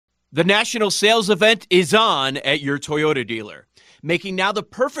The national sales event is on at your Toyota dealer, making now the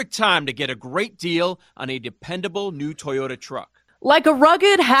perfect time to get a great deal on a dependable new Toyota truck. Like a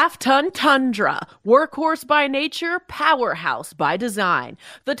rugged half-ton Tundra, workhorse by nature, powerhouse by design.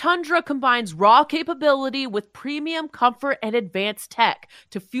 The Tundra combines raw capability with premium comfort and advanced tech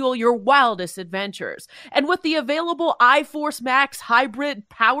to fuel your wildest adventures. And with the available iForce Max hybrid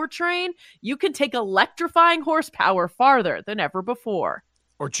powertrain, you can take electrifying horsepower farther than ever before.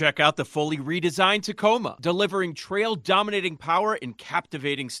 Or check out the fully redesigned Tacoma, delivering trail-dominating power in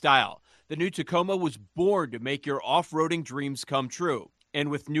captivating style. The new Tacoma was born to make your off-roading dreams come true.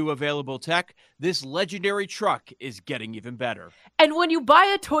 And with new available tech, this legendary truck is getting even better. And when you buy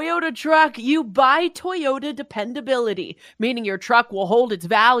a Toyota truck, you buy Toyota dependability, meaning your truck will hold its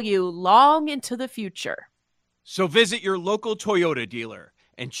value long into the future. So visit your local Toyota dealer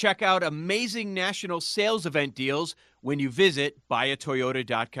and check out amazing national sales event deals when you visit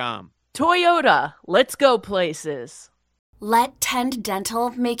buyatoyota.com. Toyota, let's go places. Let Tend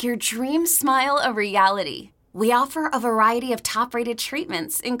Dental make your dream smile a reality. We offer a variety of top-rated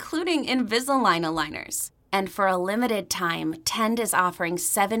treatments, including Invisalign aligners. And for a limited time, Tend is offering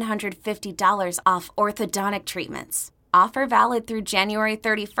 $750 off orthodontic treatments. Offer valid through January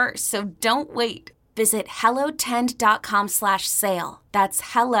 31st, so don't wait. Visit hellotend.com/sale. That's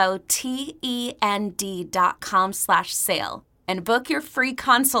hellotend.com/sale. And book your free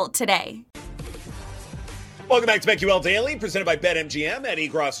consult today. Welcome back to BetQL Daily, presented by BetMGM. Eddie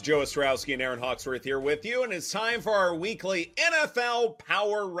Gross, Joe Ostrowski, and Aaron Hawksworth here with you. And it's time for our weekly NFL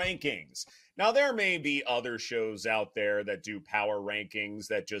Power Rankings. Now, there may be other shows out there that do power rankings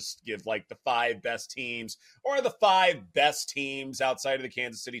that just give like the 5 best teams or the 5 best teams outside of the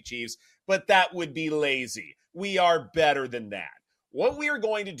Kansas City Chiefs, but that would be lazy. We are better than that. What we are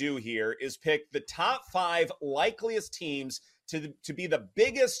going to do here is pick the top 5 likeliest teams to be the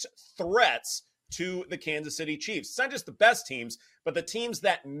biggest threats to the Kansas City Chiefs. It's not just the best teams, but the teams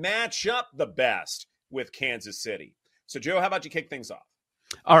that match up the best with Kansas City. So, Joe, how about you kick things off?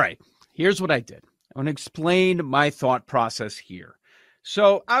 All right, here's what I did. I want to explain my thought process here.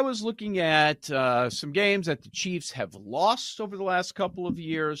 So I was looking at some games that the Chiefs have lost over the last couple of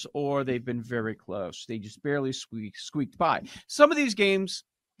years, or they've been very close. They just barely squeaked by. Some of these games,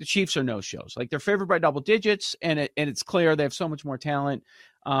 the Chiefs are no-shows. Like, they're favored by double digits, and it's clear they have so much more talent.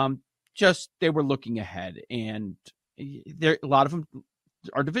 Just they were looking ahead, and a lot of them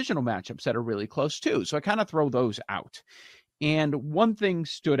are divisional matchups that are really close too. So I kind of throw those out. And one thing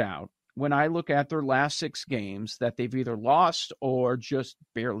stood out when I look at their last 6 games that they've either lost or just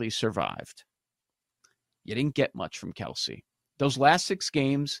barely survived. You didn't get much from Kelce. Those last 6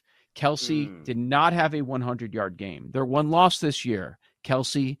 games, Kelce did not have a 100-yard game. Their one loss this year,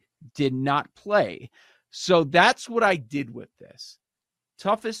 Kelce did not play. So that's what I did with this.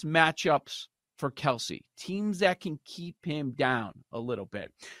 Toughest matchups for Kelce, teams that can keep him down a little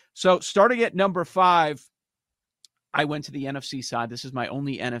bit. So starting at number 5, I went to the NFC side. This is my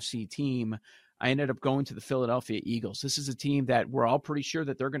only NFC team. I ended up going to the Philadelphia Eagles. This is a team that we're all pretty sure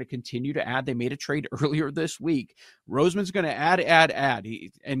that they're going to continue to add. They made a trade earlier this week. Roseman's going to add.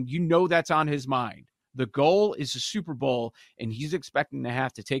 And you know that's on his mind. The goal is the Super Bowl, and he's expecting to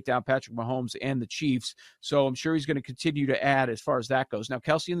have to take down Patrick Mahomes and the Chiefs. So I'm sure he's going to continue to add as far as that goes. Now,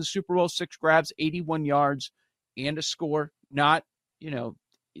 Kelce in the Super Bowl, 6 grabs, 81 yards, and a score. Not,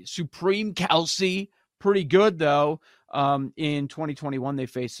 supreme Kelce. Pretty good, though. In 2021, they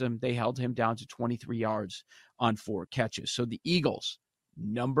faced him. They held him down to 23 yards on 4 catches. So the Eagles,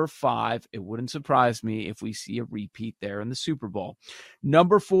 number 5, it wouldn't surprise me if we see a repeat there in the Super Bowl.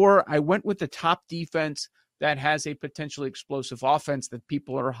 Number 4, I went with the top defense that has a potentially explosive offense that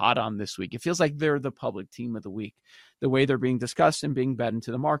people are hot on this week. It feels like they're the public team of the week, the way they're being discussed and being bet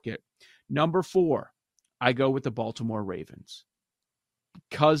into the market. Number 4, I go with the Baltimore Ravens.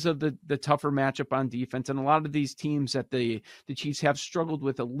 Because of the tougher matchup on defense, and a lot of these teams that the Chiefs have struggled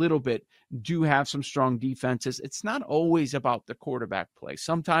with a little bit do have some strong defenses. It's not always about the quarterback play.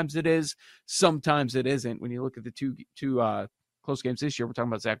 Sometimes it is, sometimes it isn't. When you look at the two close games this year, we're talking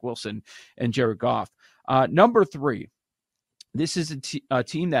about Zach Wilson and Jared Goff. Number 3, this is a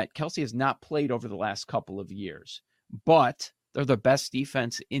team that Kelce has not played over the last couple of years, but they're the best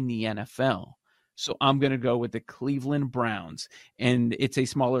defense in the NFL. So I'm going to go with the Cleveland Browns. And it's a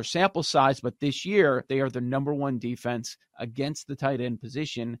smaller sample size, but this year they are the number 1 defense against the tight end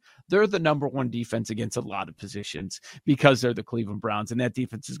position. They're the number 1 defense against a lot of positions because they're the Cleveland Browns, and that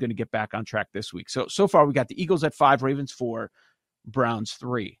defense is going to get back on track this week. So far we got the Eagles at 5, Ravens 4, Browns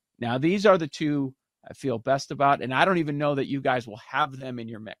 3. Now these are the 2 I feel best about, and I don't even know that you guys will have them in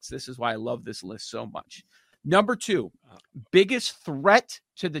your mix. This is why I love this list so much. Number 2, biggest threat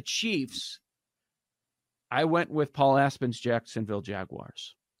to the Chiefs. I went with Paul Aspen's Jacksonville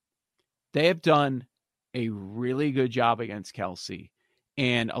Jaguars. They have done a really good job against Kelsey.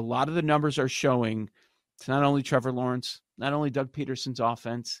 And a lot of the numbers are showing it's not only Trevor Lawrence, not only Doug Peterson's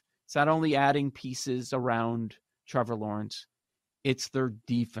offense, it's not only adding pieces around Trevor Lawrence, it's their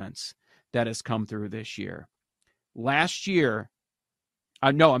defense that has come through this year. This year,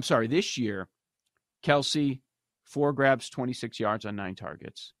 Kelsey, 4 grabs, 26 yards on 9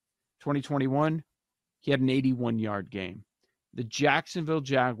 targets. 2021, he had an 81-yard game. The Jacksonville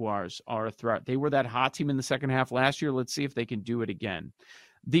Jaguars are a threat. They were that hot team in the second half last year. Let's see if they can do it again.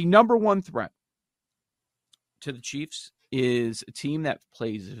 The number 1 threat to the Chiefs is a team that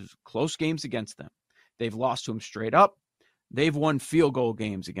plays close games against them. They've lost to them straight up. They've won field goal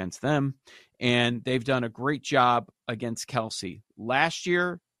games against them, and they've done a great job against Kelsey. Last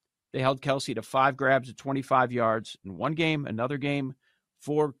year, they held Kelsey to 5 grabs at 25 yards in one game. Another game,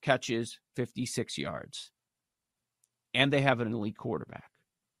 4 catches, 56 yards. And they have an elite quarterback.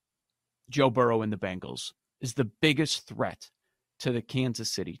 Joe Burrow and the Bengals is the biggest threat to the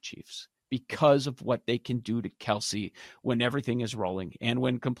Kansas City Chiefs because of what they can do to Kelsey when everything is rolling and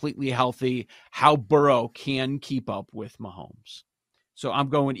when completely healthy, how Burrow can keep up with Mahomes. So I'm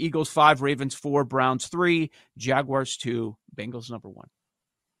going Eagles 5, Ravens 4, Browns 3, Jaguars 2, Bengals number 1.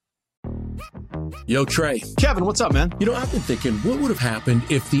 Yo, Trey. Kevin, what's up, man? You know, I've been thinking, what would have happened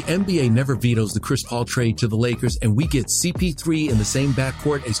if the NBA never vetoes the Chris Paul trade to the Lakers and we get CP3 in the same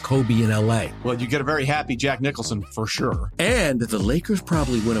backcourt as Kobe in LA? Well, you get a very happy Jack Nicholson, for sure. And the Lakers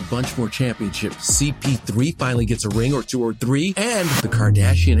probably win a bunch more championships. CP3 finally gets a ring or 2 or 3, and the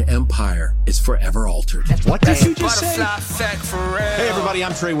Kardashian empire is forever altered. What did you just say? Hey, everybody,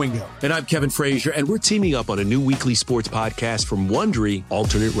 I'm Trey Wingo. And I'm Kevin Frazier, and we're teaming up on a new weekly sports podcast from Wondery,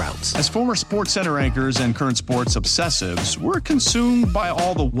 Alternate Routes. As former Sports Center anchors and current sports obsessives, we're consumed by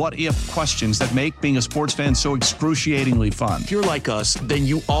all the what-if questions that make being a sports fan so excruciatingly fun. If you're like us, then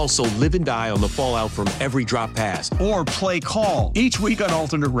you also live and die on the fallout from every drop pass. Or play call. Each week on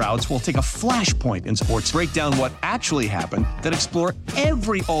Alternate Routes, we'll take a flashpoint in sports, break down what actually happened, then explore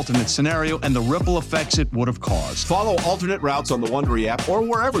every alternate scenario and the ripple effects it would have caused. Follow Alternate Routes on the Wondery app or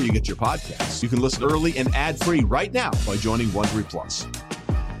wherever you get your podcasts. You can listen early and ad-free right now by joining Wondery Plus.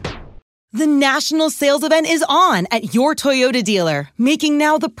 The national sales event is on at your Toyota dealer, making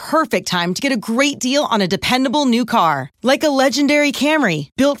now the perfect time to get a great deal on a dependable new car. Like a legendary Camry,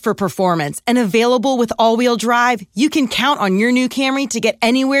 built for performance and available with all-wheel drive, you can count on your new Camry to get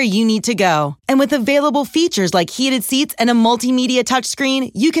anywhere you need to go. And with available features like heated seats and a multimedia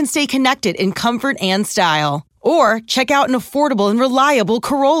touchscreen, you can stay connected in comfort and style. Or check out an affordable and reliable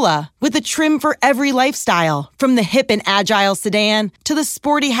Corolla with a trim for every lifestyle, from the hip and agile sedan to the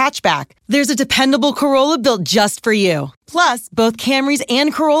sporty hatchback. There's a dependable Corolla built just for you. Plus, both Camrys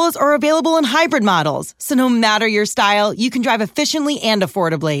and Corollas are available in hybrid models, so no matter your style, you can drive efficiently and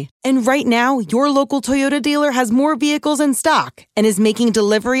affordably. And right now, your local Toyota dealer has more vehicles in stock and is making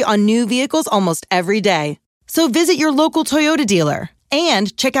delivery on new vehicles almost every day. So visit your local Toyota dealer.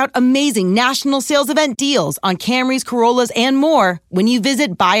 And check out amazing national sales event deals on Camrys, Corollas, and more when you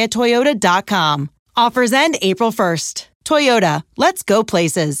visit buyatoyota.com. Offers end April 1st. Toyota, let's go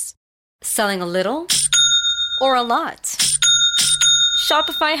places. Selling a little or a lot?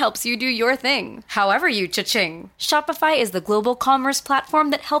 Shopify helps you do your thing, however you cha-ching. Shopify is the global commerce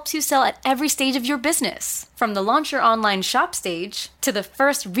platform that helps you sell at every stage of your business. From the launch your online shop stage, to the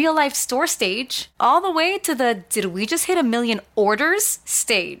first real-life store stage, all the way to the did we just hit 1 million orders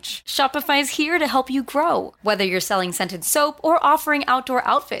stage. Shopify is here to help you grow. Whether you're selling scented soap or offering outdoor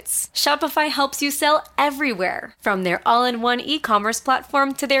outfits, Shopify helps you sell everywhere. From their all-in-one e-commerce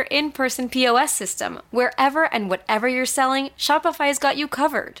platform to their in-person POS system, wherever and whatever you're selling, Shopify's got you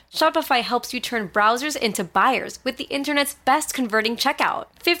covered. Shopify helps you turn browsers into buyers with the internet's best converting checkout.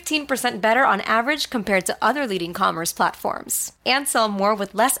 15% better on average compared to other leading commerce platforms. And sell more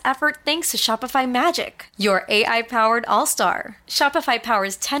with less effort thanks to Shopify Magic, your AI-powered all-star. Shopify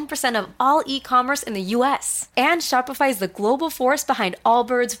powers 10% of all e-commerce in the US. And Shopify is the global force behind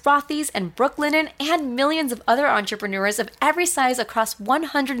Allbirds, Rothy's, and Brooklinen, and millions of other entrepreneurs of every size across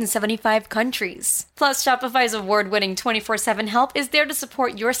 175 countries. Plus, Shopify's award-winning 24/7 help is there to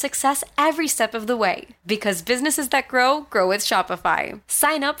support your success every step of the way. Because businesses that grow, grow with Shopify.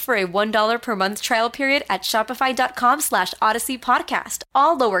 Sign up for a $1 per month trial period at shopify.com/Odyssey Podcast,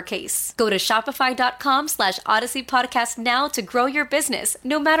 all lowercase. Go to shopify.com/Odyssey Podcast now to grow your business,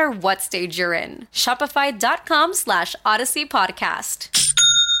 no matter what stage you're in. Shopify.com/Odyssey Podcast.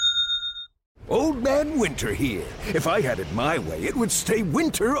 Old Man Winter here. If I had it my way, it would stay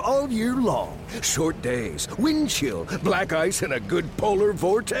winter all year long. Short days, wind chill, black ice, and a good polar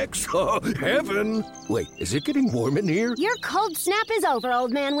vortex. Oh, heaven! Wait, is it getting warm in here? Your cold snap is over, Old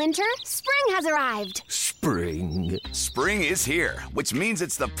Man Winter. Spring has arrived. Spring. Spring is here, which means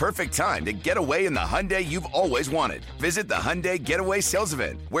it's the perfect time to get away in the Hyundai you've always wanted. Visit the Hyundai Getaway Sales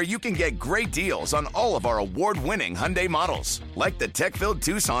Event, where you can get great deals on all of our award-winning Hyundai models, like the tech-filled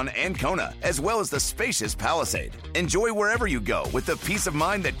Tucson and Kona, as well as the spacious Palisade. Enjoy wherever you go with the peace of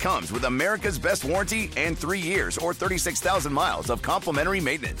mind that comes with America's best warranty and 3 years or 36,000 miles of complimentary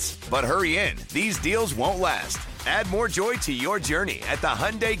maintenance. But hurry in, these deals won't last. Add more joy to your journey at the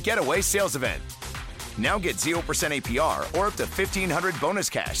Hyundai Getaway Sales Event. Now get 0% APR or up to $1,500 bonus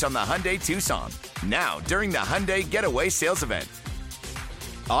cash on the Hyundai Tucson. Now, during the Hyundai Getaway Sales Event.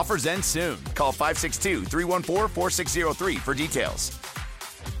 Offers end soon. Call 562-314-4603 for details.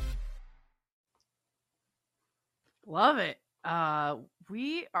 Love it. Ours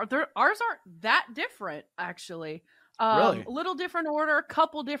aren't that different, actually. Really? A little different order, a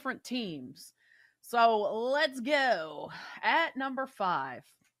couple different teams. So let's go. At number 5,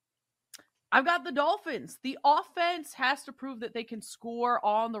 I've got the Dolphins. The offense has to prove that they can score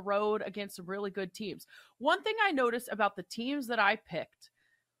on the road against some really good teams. One thing I noticed about the teams that I picked,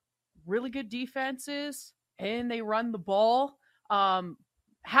 really good defenses, and they run the ball.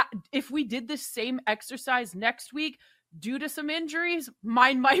 If we did this same exercise next week, due to some injuries,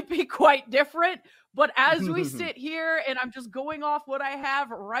 mine might be quite different. But as we sit here and I'm just going off what I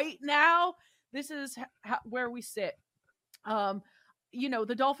have right now, this is where we sit. The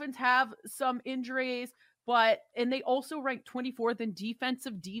Dolphins have some injuries, and they also rank 24th in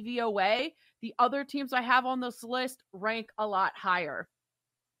defensive DVOA. The other teams I have on this list rank a lot higher.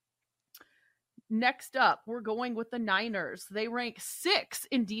 Next up, we're going with the Niners. They rank 6th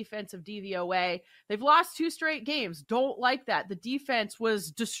in defensive DVOA. They've lost 2 straight games. Don't like that. The defense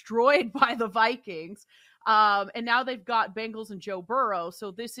was destroyed by the Vikings. And now they've got Bengals and Joe Burrow.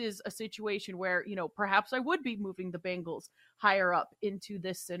 So this is a situation where, perhaps I would be moving the Bengals higher up into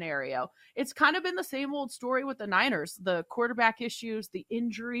this scenario. It's kind of been the same old story with the Niners. The quarterback issues, the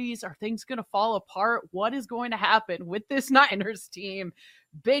injuries, are things going to fall apart? What is going to happen with this Niners team?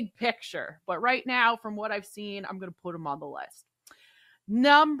 Big picture. But right now, from what I've seen, I'm going to put them on the list.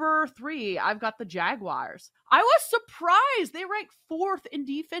 Number 3, I've got the Jaguars. I was surprised. They rank 4th in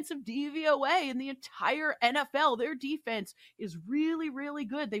defensive DVOA in the entire NFL. Their defense is really, really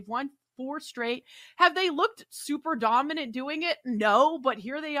good. They've won 4 straight. Have they looked super dominant doing it? No, but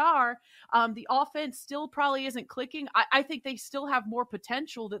here they are. The offense still probably isn't clicking. I think they still have more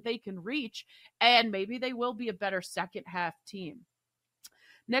potential that they can reach, and maybe they will be a better second half team.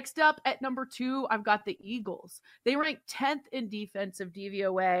 Next up at number 2, I've got the Eagles. They rank 10th in defensive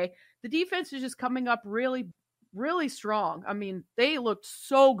DVOA. The defense is just coming up really, really strong. I mean, they looked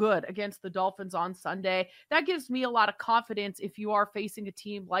so good against the Dolphins on Sunday. That gives me a lot of confidence if you are facing a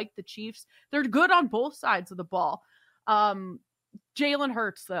team like the Chiefs. They're good on both sides of the ball. Jalen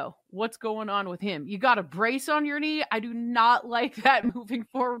Hurts, though, what's going on with him? You got a brace on your knee. I do not like that moving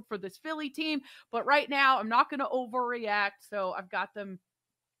forward for this Philly team. But right now, I'm not going to overreact. So I've got them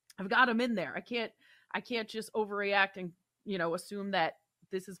in there. I can't just overreact and, assume that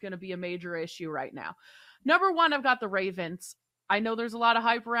this is going to be a major issue right now. Number 1, I've got the Ravens. I know there's a lot of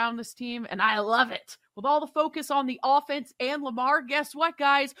hype around this team, and I love it. With all the focus on the offense and Lamar, guess what,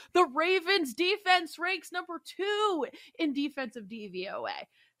 guys? The Ravens defense ranks number 2 in defensive DVOA.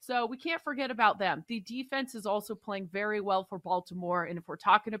 So we can't forget about them. The defense is also playing very well for Baltimore, and if we're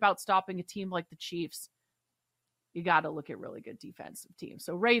talking about stopping a team like the Chiefs, you got to look at really good defensive teams.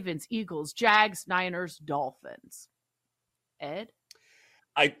 So Ravens, Eagles, Jags, Niners, Dolphins. Ed?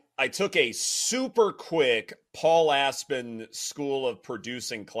 I took a super quick Paul Aspen School of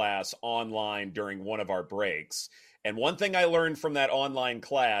Producing class online during one of our breaks. And one thing I learned from that online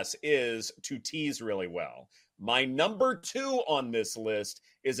class is to tease really well. My number 2 on this list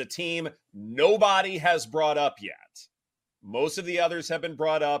is a team nobody has brought up yet. Most of the others have been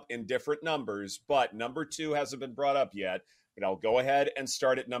brought up in different numbers, but number 2 hasn't been brought up yet. But I'll go ahead and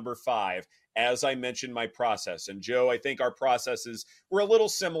start at number 5, as I mentioned my process. And Joe, I think our processes were a little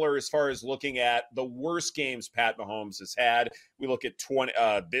similar as far as looking at the worst games Pat Mahomes has had. We look at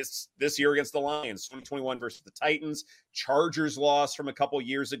this year against the Lions, 2021 versus the Titans, Chargers loss from a couple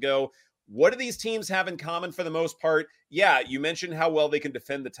years ago. What do these teams have in common for the most part? Yeah, you mentioned how well they can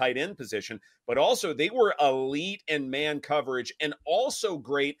defend the tight end position, but also they were elite in man coverage and also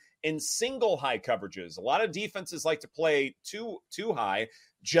great in single high coverages. A lot of defenses like to play too high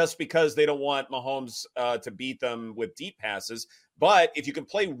just because they don't want Mahomes to beat them with deep passes. But if you can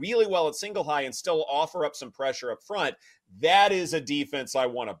play really well at single high and still offer up some pressure up front, that is a defense I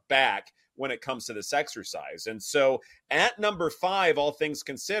want to back when it comes to this exercise. And so at number 5, all things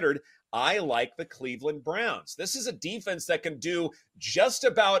considered, I like the Cleveland Browns. This is a defense that can do just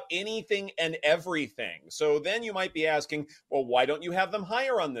about anything and everything. So then you might be asking, well, why don't you have them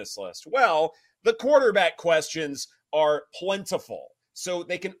higher on this list? Well, the quarterback questions are plentiful. So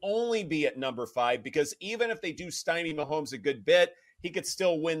they can only be at number 5 because even if they do stymie Mahomes a good bit, he could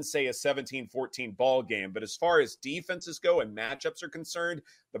still win, say, a 17-14 ball game. But as far as defenses go and matchups are concerned,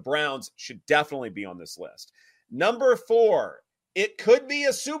 the Browns should definitely be on this list. Number 4, it could be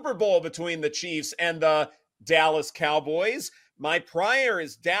a Super Bowl between the Chiefs and the Dallas Cowboys. My prior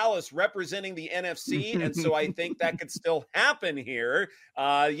is Dallas representing the NFC, and so I think that could still happen here.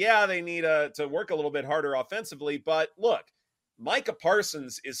 They need to work a little bit harder offensively, but look, Micah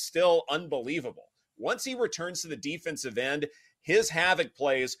Parsons is still unbelievable. Once he returns to the defensive end, his havoc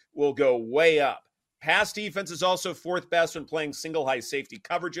plays will go way up. Pass defense is also 4th best when playing single high safety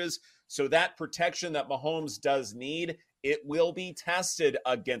coverages, so that protection that Mahomes does need, it will be tested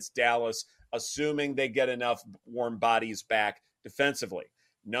against Dallas, assuming they get enough warm bodies back defensively.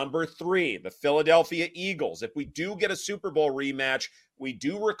 Number 3, the Philadelphia Eagles. If we do get a Super Bowl rematch, we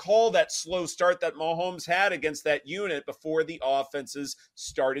do recall that slow start that Mahomes had against that unit before the offenses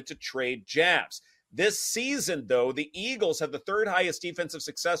started to trade jabs. This season, though, the Eagles have the 3rd highest defensive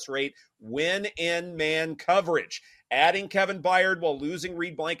success rate when in man coverage. Adding Kevin Byard while losing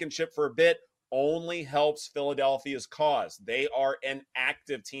Reed Blankenship for a bit only helps Philadelphia's cause. They are an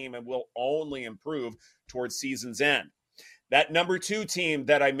active team and will only improve towards season's end. That number 2 team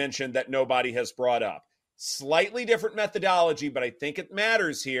that I mentioned that nobody has brought up, slightly different methodology, but I think it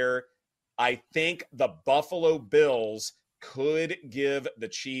matters here. I think the Buffalo Bills could give the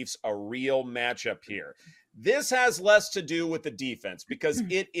Chiefs a real matchup here. This has less to do with the defense because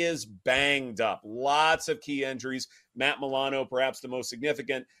it is banged up. Lots of key injuries. Matt Milano, perhaps the most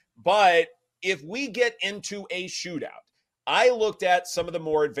significant. But if we get into a shootout, I looked at some of the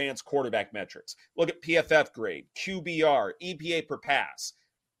more advanced quarterback metrics. Look at PFF grade, QBR, EPA per pass.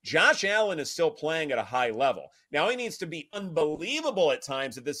 Josh Allen is still playing at a high level. Now, he needs to be unbelievable at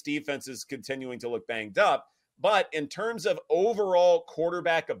times if this defense is continuing to look banged up. But in terms of overall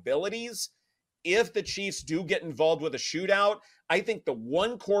quarterback abilities, if the Chiefs do get involved with a shootout, I think the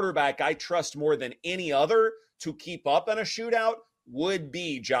one quarterback I trust more than any other to keep up in a shootout would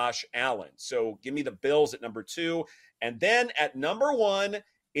be Josh Allen. So give me the Bills at number 2. And then at number 1,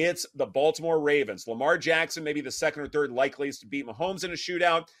 it's the Baltimore Ravens. Lamar Jackson, maybe the 2nd or 3rd likeliest to beat Mahomes in a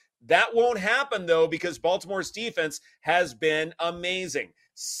shootout. That won't happen, though, because Baltimore's defense has been amazing.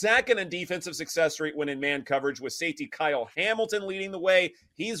 2nd in defensive success rate when in man coverage, with safety Kyle Hamilton leading the way.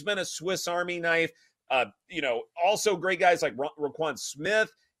 He's been a Swiss Army knife. Also great guys like Roquan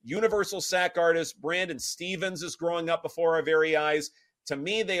Smith, universal sack artist. Brandon Stevens is growing up before our very eyes. To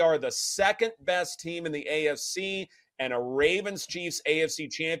me, they are the 2nd best team in the AFC, and a Ravens-Chiefs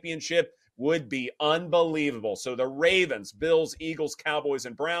AFC championship would be unbelievable. So the Ravens, Bills, Eagles, Cowboys,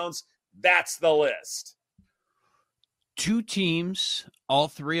 and Browns, that's the list. 2 teams, all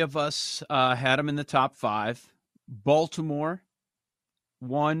 3 of us had them in the top 5. Baltimore,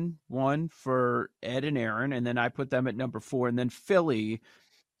 1 for Ed and Aaron, and then I put them at number 4. And then Philly,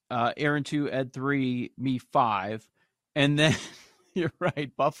 Aaron 2, Ed 3, me 5. And then, you're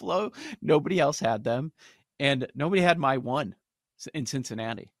right, Buffalo, nobody else had them. And nobody had my 1 in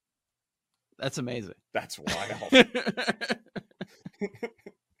Cincinnati. That's amazing. That's wild.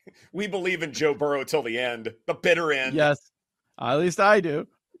 We believe in Joe Burrow till the end, the bitter end. Yes, at least I do.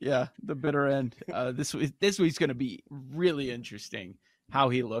 Yeah, the bitter end. This week's going to be really interesting how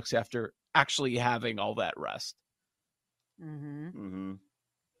he looks after actually having all that rest. Mm-hmm. Mm-hmm.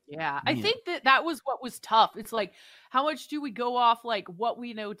 Yeah, I think that was what was tough. It's like, how much do we go off like what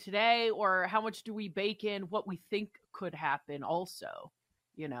we know today, or how much do we bake in what we think could happen also,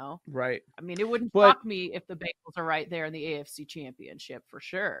 Right. I mean, it wouldn't shock me if the Bengals are right there in the AFC Championship for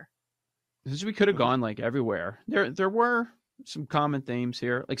sure. Because we could have gone like everywhere. There were some common themes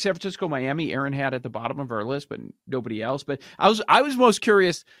here, like San Francisco, Miami. Aaron had at the bottom of our list, but nobody else. But I was most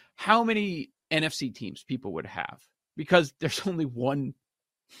curious how many NFC teams people would have, because there's only one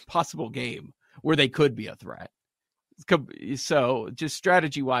possible game where they could be a threat. So just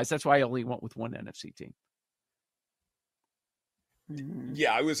strategy wise, that's why I only went with one NFC team.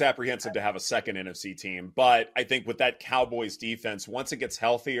 Yeah, I was apprehensive to have a second NFC team, but I think with that Cowboys defense, once it gets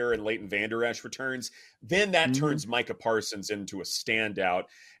healthier and Leighton Vander Esch returns, then that turns Micah Parsons into a standout.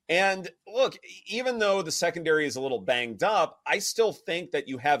 And look, even though the secondary is a little banged up, I still think that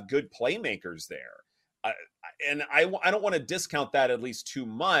you have good playmakers there. And I don't want to discount that at least too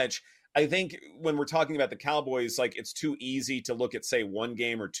much. I think when we're talking about the Cowboys, like it's too easy to look at, say, one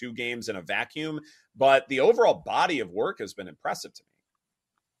game or two games in a vacuum, but the overall body of work has been impressive to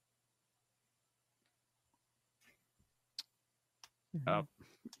me.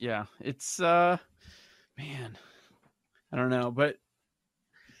 Yeah, it's man, I don't know, but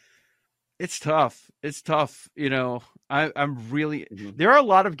it's tough. It's tough. You know, I'm really, there are a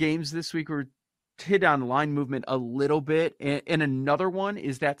lot of games this week where hit on line movement a little bit. And another one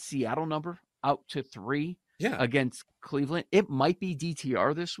is that Seattle number out to 3 against Cleveland. It might be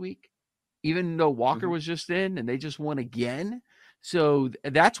DTR this week, even though Walker was just in and they just won again. So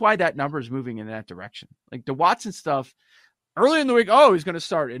that's why that number is moving in that direction. Like the Watson stuff early in the week, he's going to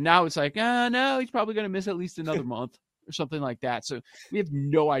start. And now it's like, no, he's probably going to miss at least another month or something like that. So we have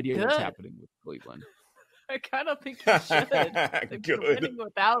no idea what's happening with Cleveland. I kind of think he should. They're winning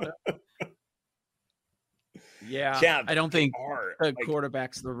without him. Yeah, I don't think the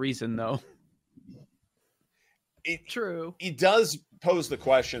quarterback's the reason, though. True. It does pose the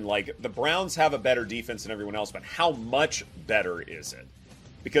question, like, the Browns have a better defense than everyone else, but how much better is it?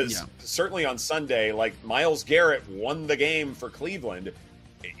 Because certainly on Sunday, like, Myles Garrett won the game for Cleveland.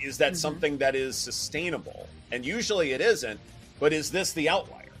 Is that something that is sustainable? And usually it isn't, but is this the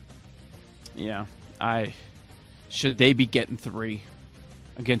outlier? Yeah. Should they be getting 3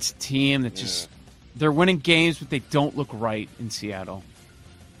 against a team that just... They're winning games, but they don't look right in Seattle.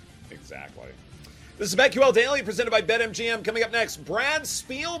 Exactly. This is BetQL Daily, presented by BetMGM. Coming up next, Brad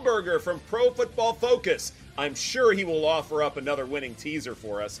Spielberger from Pro Football Focus. I'm sure he will offer up another winning teaser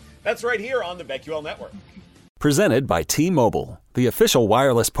for us. That's right here on the BetQL Network. Presented by T-Mobile, the official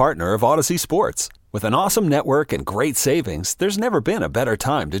wireless partner of Odyssey Sports. With an awesome network and great savings, there's never been a better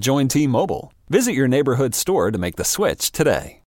time to join T-Mobile. Visit your neighborhood store to make the switch today.